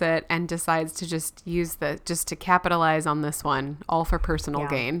that exit and decides to just to capitalize on this one, all for personal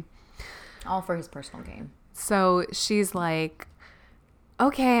gain. All for his personal gain. So she's like,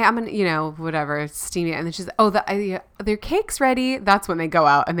 okay, I'm gonna, you know, whatever, steam it. And then she's like, oh, their cake's ready. That's when they go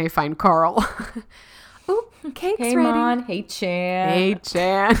out and they find Carl. Oh, cake's ready. Hey, Mon. Hey, Chan. Hey,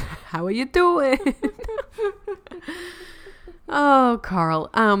 Chan. How are you doing? Oh, Carl.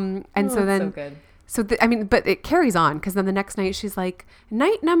 And so then, so good. So, but it carries on because then the next night she's like,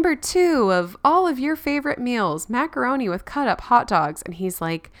 night number 2 of all of your favorite meals, macaroni with cut up hot dogs. And he's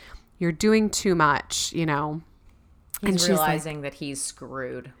like, you're doing too much, you know. He's realizing that he's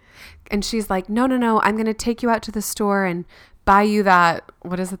screwed. And she's like, no, I'm going to take you out to the store and buy you that,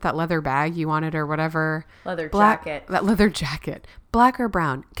 what is it, that leather bag you wanted or whatever. Jacket. That leather jacket. Black or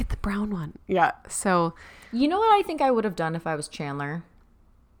brown? Get the brown one. Yeah. So. You know what I think I would have done if I was Chandler?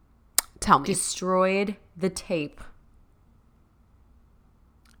 Tell me. Destroyed the tape.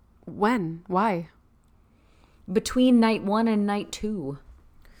 When? Why? Between night 1 and night 2.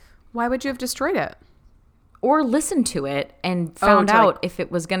 Why would you have destroyed it? Or listened to it and found out if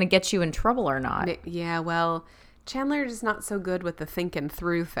it was going to get you in trouble or not. Yeah, well, Chandler is not so good with the thinking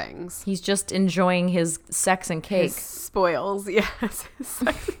through things. He's just enjoying his sex and cake. His spoils, yes. His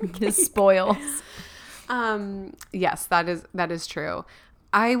sex and cake. His spoils. Yes, that is true.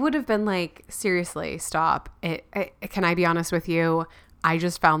 I would have been like, seriously, stop. Can I be honest with you? I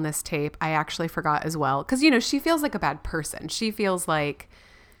just found this tape. I actually forgot as well. Because, you know, she feels like a bad person. She feels like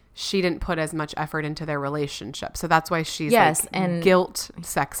she didn't put as much effort into their relationship. So that's why she's and guilt,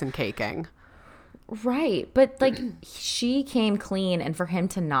 sex, and caking. Right. But like she came clean, and for him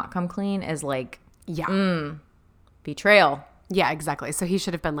to not come clean is like, betrayal. Yeah, exactly. So he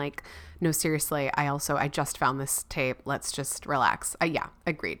should have been like, no, seriously, I just found this tape. Let's just relax. Yeah,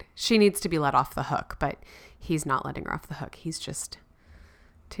 agreed. She needs to be let off the hook, but he's not letting her off the hook. He's just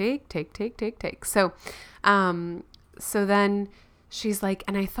take. So, so then she's like,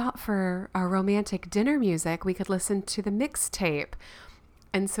 and I thought for our romantic dinner music, we could listen to the mixtape.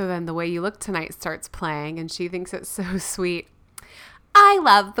 And so then The Way You Look Tonight starts playing, and she thinks it's so sweet. I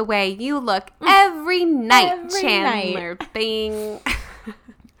love the way you look every night, Chandler Bing.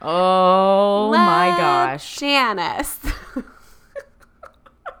 Oh, my gosh. Janice.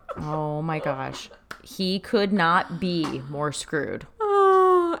 Oh, my gosh. He could not be more screwed.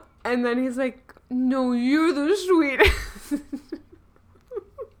 Oh, and then he's like, no, you're the sweetest.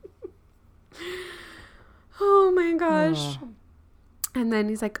 Oh, my gosh. Oh. And then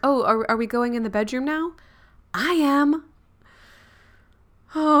he's like, oh, are we going in the bedroom now? I am.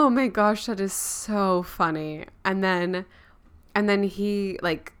 Oh my gosh, that is so funny. And then he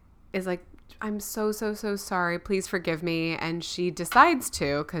like is like, I'm so sorry. Please forgive me. And she decides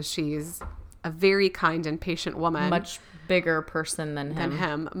to, because she's a very kind and patient woman. Much bigger person than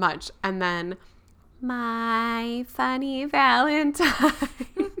him. Much. And then, my funny Valentine.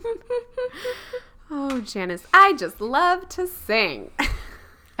 Oh, Janice, I just love to sing.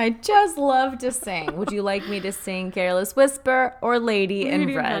 I just love to sing. Would you like me to sing Careless Whisper or Lady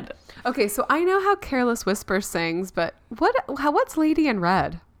in Red? Okay, so I know how Careless Whisper sings, but what's Lady in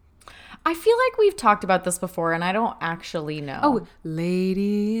Red? I feel like we've talked about this before, and I don't actually know. Oh,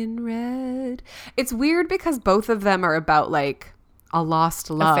 Lady in Red. It's weird because both of them are about, like, a lost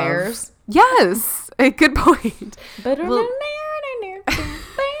love. Affairs? Yes. A good point.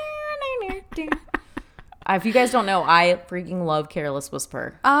 If you guys don't know, I freaking love Careless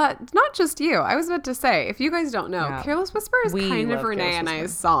Whisper. Not just you. I was about to say, if you guys don't know, Careless Whisper is kind of Renee and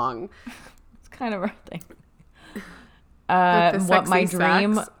I's song. It's kind of our thing. What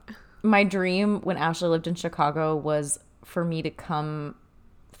my dream when Ashley lived in Chicago was for me to come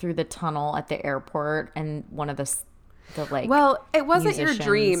through the tunnel at the airport, and one of the like, well, it wasn't your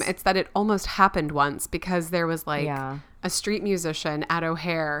dream. musicians. It's that it almost happened once because there was like Yeah. a street musician at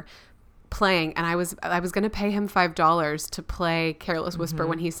O'Hare playing, and I was going to pay him $5 to play Careless Whisper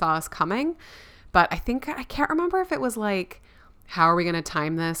when he saw us coming. But I can't remember if it was like, how are we going to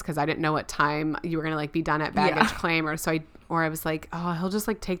time this? Because I didn't know what time you were going to like be done at baggage claim, or I was like, oh, he'll just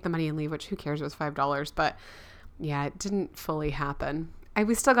like take the money and leave, which who cares? It was $5. But yeah, it didn't fully happen.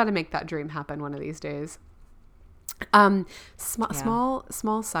 We still got to make that dream happen one of these days.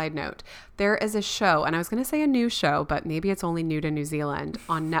 Small side note. There is a show, and I was going to say a new show, but maybe it's only new to New Zealand,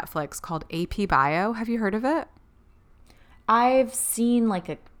 on Netflix called AP Bio. Have you heard of it? I've seen like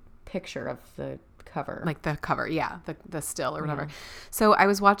a picture of the cover. Like the cover, yeah, the still or whatever. So I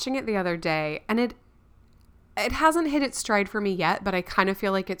was watching it the other day, and it hasn't hit its stride for me yet, but I kind of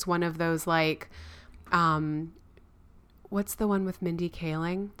feel like it's one of those like, what's the one with Mindy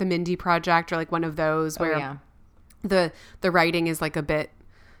Kaling? The Mindy Project, or like one of those where the writing is like a bit,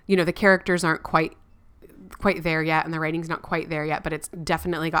 the characters aren't quite there yet, and the writing's not quite there yet, but it's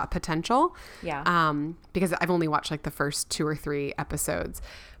definitely got potential. Yeah. Because I've only watched like the first 2 or 3 episodes,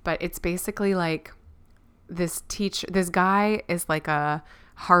 but it's basically like this guy is like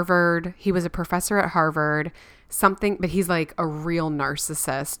he was a professor at Harvard, but he's like a real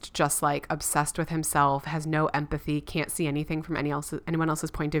narcissist, just like obsessed with himself, has no empathy, can't see anything from anyone else's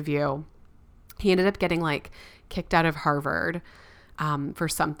point of view. He ended up getting like kicked out of Harvard for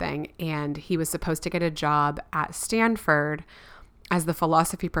something, and he was supposed to get a job at Stanford as the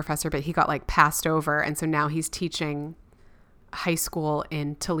philosophy professor, but he got like passed over, and so now he's teaching high school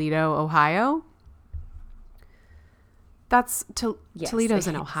in Toledo, Ohio. That's Toledo's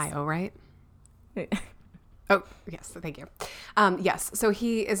in Ohio, right? Oh, yes. Thank you. Yes. So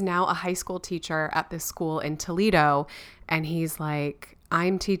he is now a high school teacher at this school in Toledo, and he's like,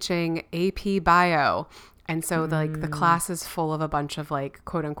 I'm teaching AP Bio. And so the class is full of a bunch of like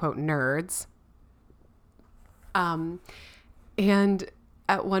quote unquote nerds. And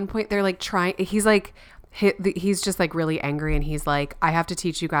at one point they're like he's just like really angry, and he's like, I have to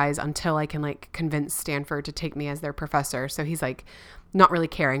teach you guys until I can like convince Stanford to take me as their professor. So he's like not really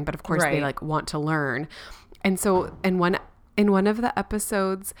caring, but of course they like want to learn. And so in one of the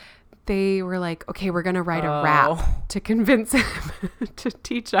episodes, they were like, okay, we're going to write a rap to convince him to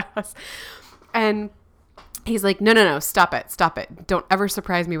teach us. And he's like, no, stop it. Don't ever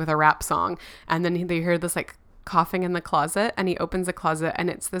surprise me with a rap song. And then they hear this like coughing in the closet, and he opens a closet, and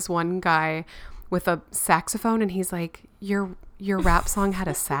it's this one guy with a saxophone, and he's like, your rap song had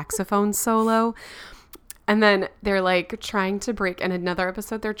a saxophone solo. And then they're like in another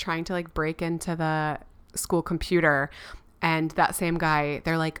episode, they're trying to like break into the school computer, and that same guy,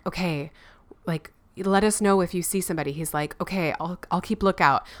 they're like, okay, like, let us know if you see somebody. He's like, okay, I'll keep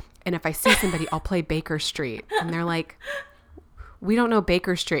lookout, and if I see somebody, I'll play Baker Street. And they're like, we don't know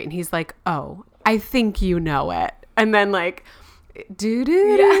Baker Street. And he's like, oh, I think you know it. And then like,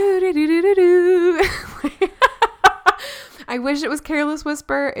 I wish it was Careless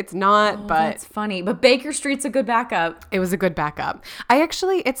Whisper. It's not, but it's funny. But Baker Street's a good backup. It was a good backup.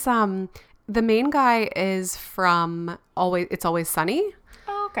 It's the main guy is from It's Always Sunny.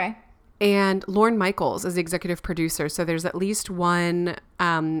 Oh, okay. And Lorne Michaels is the executive producer. So there's at least one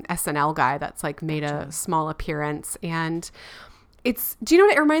SNL guy that's like made a small appearance. And do you know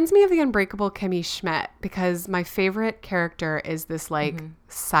what? It reminds me of the Unbreakable Kimmy Schmidt, because my favorite character is this like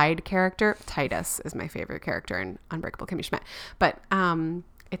side character. Titus is my favorite character in Unbreakable Kimmy Schmidt. But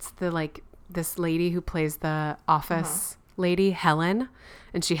it's this lady who plays the office lady, Helen.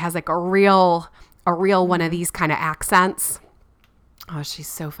 And she has like a real one of these kind of accents. Oh, she's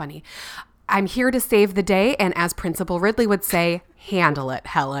so funny. I'm here to save the day, and as Principal Ridley would say, handle it,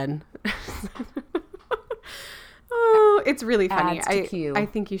 Helen. Oh, it's really funny. Adds to queue. I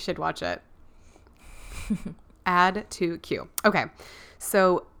think you should watch it. Add to queue. Okay.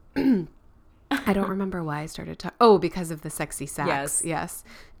 So I don't remember why I started talking. Oh, because of the sexy sax. Yes.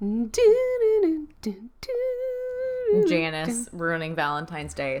 Janice ruining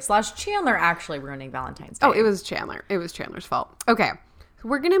Valentine's Day / Chandler actually ruining Valentine's Day. Oh, it was Chandler. It was Chandler's fault. Okay.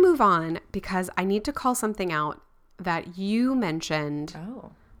 We're going to move on because I need to call something out that you mentioned.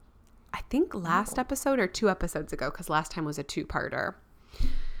 Oh. I think last episode or 2 episodes ago, because last time was a 2-parter.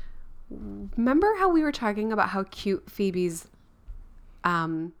 Remember how we were talking about how cute Phoebe's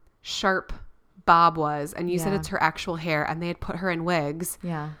sharp bob was, and you said it's her actual hair, and they had put her in wigs.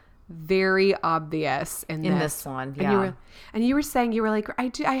 Yeah. Very obvious in this one. Yeah. And you were saying, you were like, I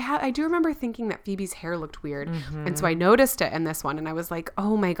do remember thinking that Phoebe's hair looked weird. And so I noticed it in this one, and I was like,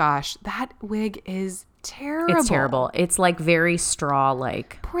 oh my gosh, that wig is terrible. It's terrible. It's like very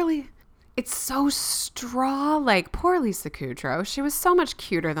straw-like. Poorly. It's so straw-like. Poor Lisa Kudrow. She was so much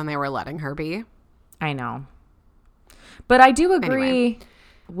cuter than they were letting her be. I know. But I do agree Anyway.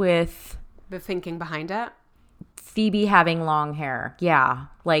 with The thinking behind it. Phoebe having long hair. Yeah.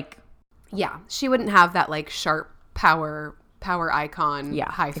 Like, Yeah. She wouldn't have that like sharp power icon,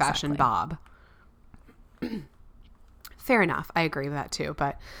 Yeah, high fashion exactly. bob. Fair enough. I agree with that too.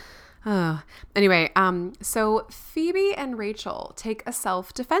 But anyway, so Phoebe and Rachel take a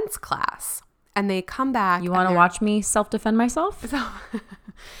self-defense class and they come back. you want to watch me self-defend myself?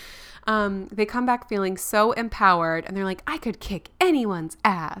 They come back feeling so empowered and they're like, I could kick anyone's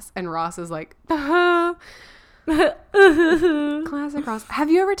ass. And Ross is like, classic Ross. Have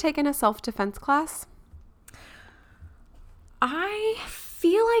you ever taken a self-defense class? I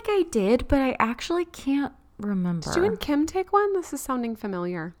feel like I did, but I actually can't remember. Did you and Kim take one? This is sounding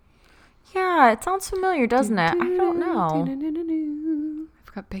familiar. Yeah, it sounds familiar, doesn't it? I don't know.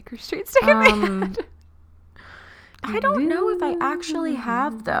 I've got Baker Street stuck in my head. I don't know if I actually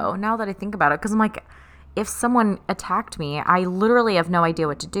have, though, now that I think about it. Because I'm like, if someone attacked me, I literally have no idea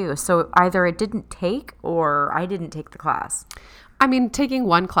what to do. So either it didn't take or I didn't take the class. I mean, taking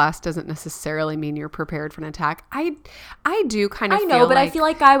one class doesn't necessarily mean you're prepared for an attack. I do kind of I know, but I feel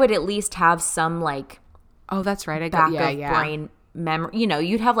like I would at least have some, like, oh, that's right. I back got, of brain memory. You know,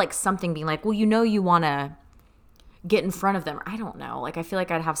 you'd have, like, something being like, well, you want to get in front of them. I don't know. Like, I feel like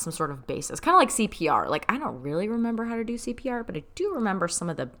I'd have some sort of basis. Kind of like CPR. Like, I don't really remember how to do CPR, but I do remember some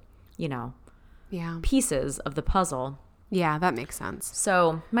of the, pieces of the puzzle. Yeah, that makes sense.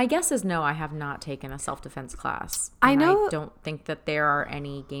 So my guess is no, I have not taken a self-defense class. I know. I don't think that there are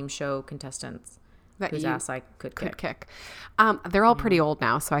any game show contestants whose ass I could kick. They're all pretty old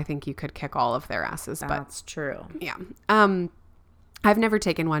now, so I think you could kick all of their asses. That's true. Yeah. I've never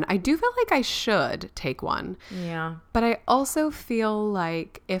taken one. I do feel like I should take one. Yeah. But I also feel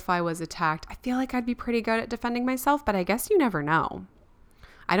like if I was attacked, I feel like I'd be pretty good at defending myself, but I guess you never know.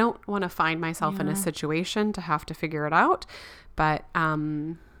 I don't want to find myself in a situation to have to figure it out. But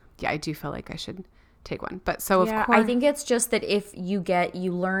I do feel like I should take one. But so of course, I think it's just that if you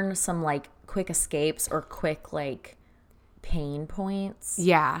learn some like quick escapes or quick like pain points.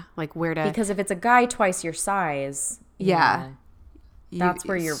 Yeah, like where to. Because if it's a guy twice your size. Yeah. That's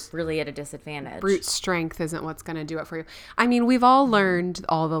where you're really at a disadvantage. Brute strength isn't what's going to do it for you. I mean, we've all learned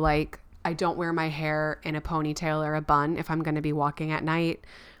all the like, I don't wear my hair in a ponytail or a bun if I'm going to be walking at night.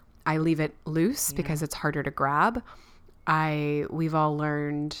 I leave it loose because it's harder to grab. We've all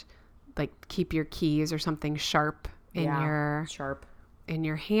learned like keep your keys or something sharp in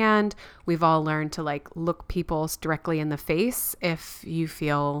your hand. We've all learned to like look people directly in the face if you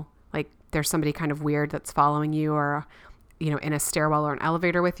feel like there's somebody kind of weird that's following you or in a stairwell or an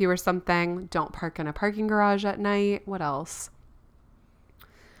elevator with you or something. Don't park in a parking garage at night. What else?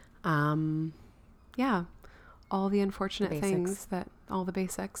 Yeah, all the unfortunate things all the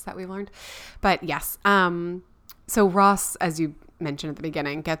basics that we've learned. But yes, so Ross, as you mentioned at the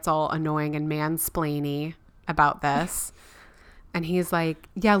beginning, gets all annoying and mansplainy about this. And he's like,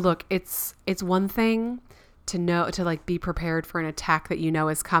 yeah, look, it's one thing to like be prepared for an attack that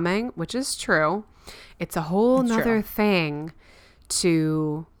is coming, which is true. It's a whole nother thing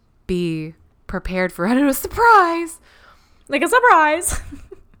to be prepared for a surprise. Like a surprise.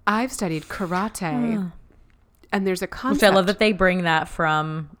 I've studied karate, and there's a concept. Which I love that they bring that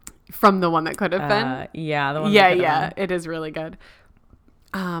from the one that could have been. Yeah, the one. Yeah, it is really good.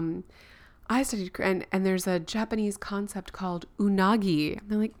 I studied and there's a Japanese concept called unagi. And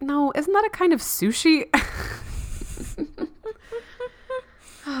they're like, no, isn't that a kind of sushi?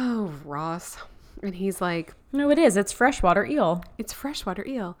 Oh, Ross. And he's like, no, it is. It's freshwater eel. It's freshwater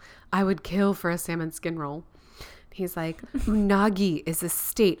eel. I would kill for a salmon skin roll. He's like, unagi is a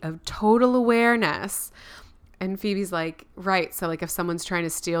state of total awareness. And Phoebe's like, right. So like if someone's trying to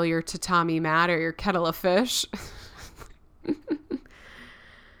steal your tatami mat or your kettle of fish.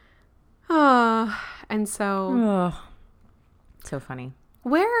 And so. So funny.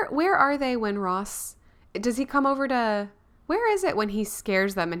 Where are they when Ross, does he come over to, where is it when he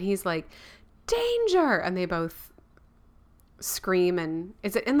scares them and he's like, danger, and they both scream, and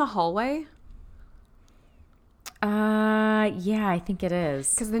is it in the hallway? Yeah, I think it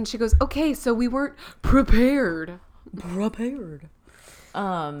is. Because then she goes, okay, so we weren't prepared.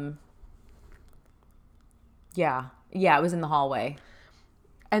 Yeah, it was in the hallway.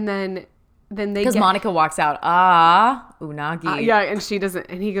 And then they because Monica walks out, unagi. Yeah, and she doesn't,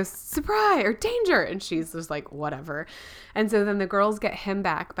 and he goes, surprise or danger, and she's just like, whatever. And so then the girls get him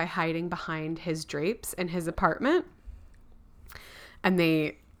back by hiding behind his drapes in his apartment, and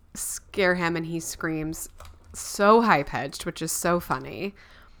they scare him and he screams so high pitched, which is so funny.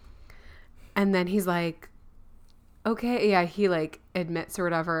 And then he's like, okay, yeah, he like admits or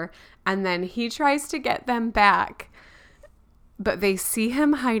whatever. And then he tries to get them back, but they see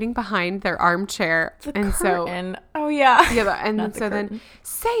him hiding behind their armchair. And curtain. Oh yeah. Yeah, and so then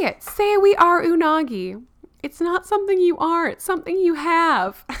say we are unagi. It's not something you are, it's something you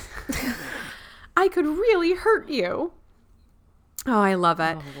have. I could really hurt you. Oh, I love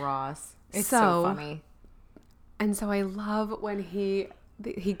it. Oh, Ross. It's so funny. And so I love when he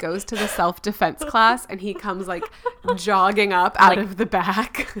goes to the self-defense class and he comes like jogging up out of the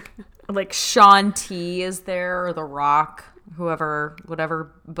back. Like Sean T is there, or The Rock,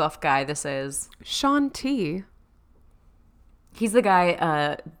 whatever buff guy this is. Sean T. He's the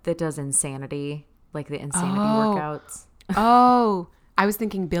guy that does Insanity, like the Insanity workouts. Oh, I was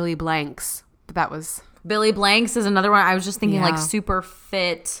thinking Billy Blanks, but that was... Billy Blanks is another one. I was just thinking like super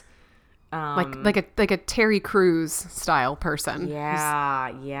fit. Like a Terry Crews style person.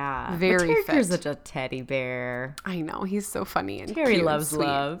 Yeah. Very Terry fit. Crews is such a teddy bear. I know. He's so funny and Terry cute loves and sweet.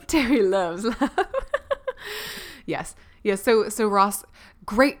 love. Terry loves love. Yes. Yeah. So Ross,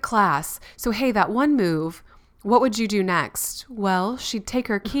 great class. So, hey, that one move, what would you do next? Well, she'd take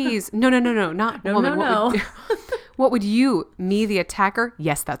her keys. No, not woman. No. What would you, me, the attacker?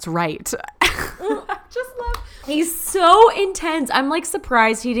 Yes, that's right. Just love. He's so intense. I'm like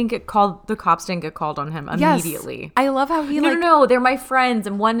surprised he didn't get called. The cops didn't get called on him immediately. Yes. I love how he No, they're my friends,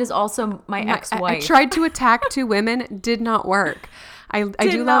 and one is also my ex-wife. I tried to attack two women, did not work. I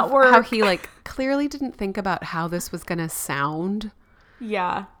do love how he like clearly didn't think about how this was gonna sound.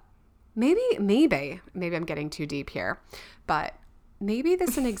 Yeah. Maybe I'm getting too deep here, but maybe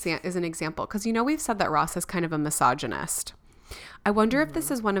this is an example, because we've said that Ross is kind of a misogynist. I wonder if this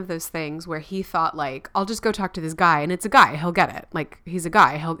is one of those things where he thought like, I'll just go talk to this guy, and it's a guy, he'll get it. Like, he's a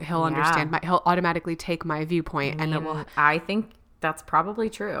guy, he'll understand he'll automatically take my viewpoint. I think that's probably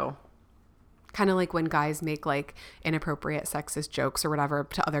true. Kind of like when guys make like inappropriate sexist jokes or whatever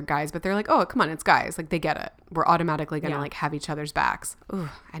to other guys, but they're like, oh, come on, it's guys. Like, they get it. We're automatically going to like have each other's backs. Ooh,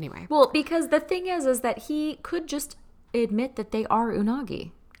 anyway. Well, because the thing is that he could just admit that they are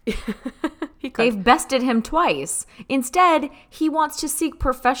unagi. They've bested him twice. Instead, he wants to seek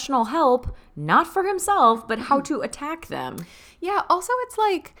professional help, not for himself, but how to attack them. Yeah. Also, it's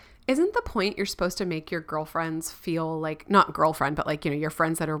like, isn't the point you're supposed to make your girlfriends feel like, not girlfriend, but like, your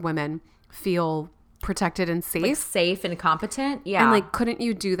friends that are women feel protected and safe? Like safe and competent? Yeah. And like, couldn't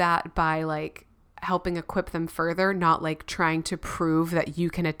you do that by like helping equip them further, not like trying to prove that you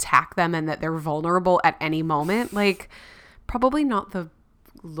can attack them and that they're vulnerable at any moment? Like, probably not the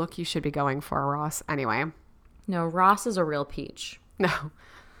look you should be going for, Ross. Anyway. No, Ross is a real peach. No,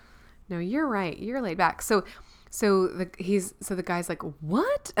 you're right. You're laid back. So the guy's like,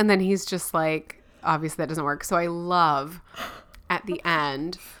 what? And then he's just like, obviously that doesn't work. So I love at the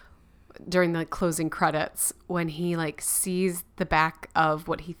end, during the closing credits, when he like sees the back of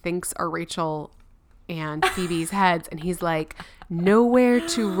what he thinks are Rachel and Phoebe's heads, and he's like, nowhere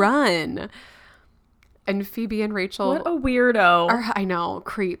to run. And Phoebe and Rachel, what a weirdo, I know,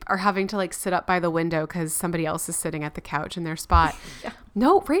 creep, are having to like sit up by the window because somebody else is sitting at the couch in their spot. Yeah.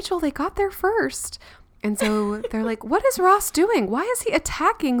 No, Rachel, they got there first. And so they're like, what is Ross doing? Why is he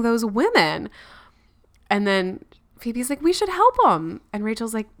attacking those women? And then Phoebe's like, we should help them. And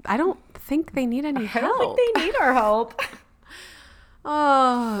Rachel's like, I don't think they need any help. I don't think they need our help.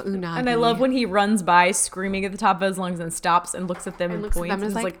 Oh, unagi. And I love when he runs by screaming at the top of his lungs and stops and looks at them and points and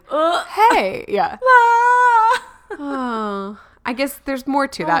is like, hey, yeah. Oh, I guess there's more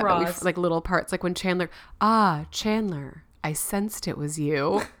to that, but we've like little parts, like when Chandler, Chandler, I sensed it was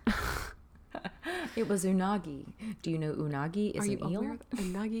you. It was unagi. Do you know unagi is an eel?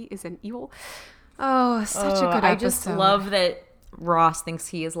 Unagi is an eel. Oh, such a good episode. I just love that Ross thinks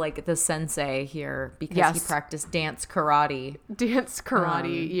he is like the sensei here because he practiced dance karate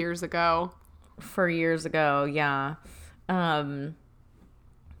years ago. Years ago, yeah.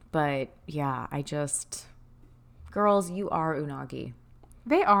 But yeah, girls, you are unagi.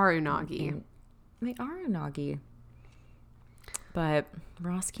 They are unagi. They are unagi. But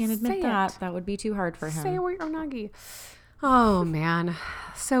Ross can't admit that. That would be too hard for him. Say we're unagi. Oh man,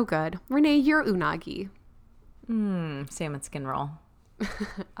 so good. Renee, you're unagi. Salmon skin roll.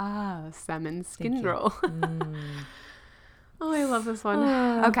 Salmon skin roll. Oh, I love this one.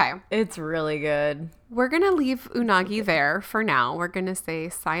 Okay. It's really good. We're going to leave unagi there for now. We're going to say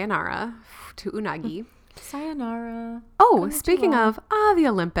sayonara to unagi. Sayonara. Oh, speaking of the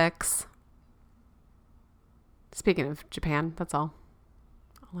Olympics. Speaking of Japan, that's all.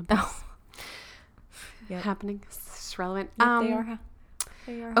 Olympics. Yep. Happening. It's relevant. Yep, they are.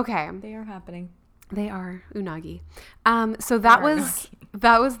 They are. Okay. They are happening. They are unagi. So that was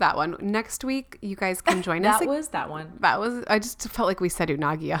that one. Next week, you guys can join us. That was that one. I just felt like we said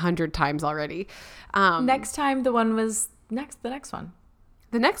unagi 100 times already. Next time, the one was the next one.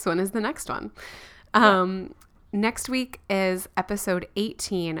 The next one is the next one. Next week is episode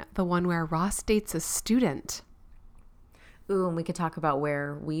 18, the one where Ross dates a student. Ooh, and we could talk about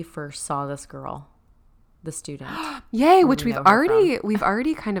where we first saw this girl, the student. Yay, which we've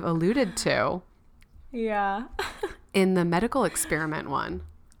already kind of alluded to. Yeah. In the medical experiment one.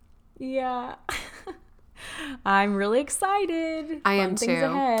 Yeah. I'm really excited. I am too.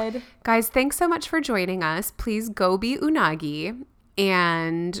 Ahead. Guys, thanks so much for joining us. Please go be unagi,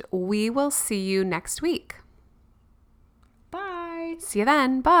 and we will see you next week. Bye. See you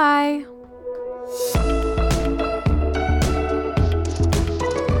then. Bye.